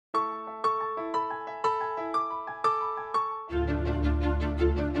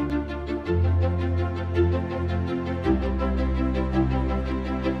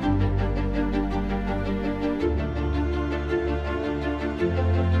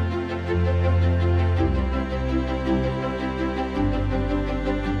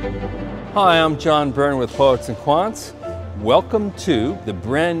Hi, I'm John Byrne with Poets and Quants. Welcome to the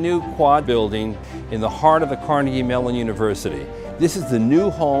brand new quad building in the heart of the Carnegie Mellon University. This is the new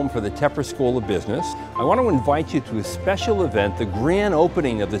home for the Tepper School of Business. I want to invite you to a special event, the grand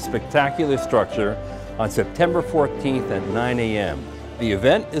opening of this spectacular structure on September 14th at 9 a.m. The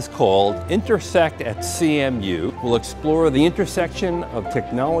event is called INTERSECT at CMU. We'll explore the intersection of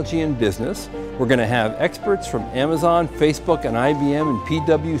technology and business. We're going to have experts from Amazon, Facebook, and IBM and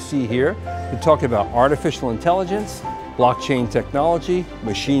PwC here to talk about artificial intelligence, blockchain technology,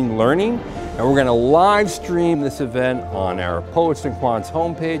 machine learning, and we're going to live stream this event on our Poets and Quants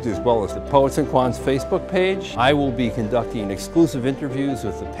homepage as well as the Poets and Quants Facebook page. I will be conducting exclusive interviews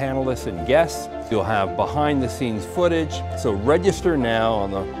with the panelists and guests. You'll have behind the scenes footage, so register now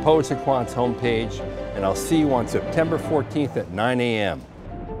on the Poets and Quants homepage, and I'll see you on September 14th at 9 a.m.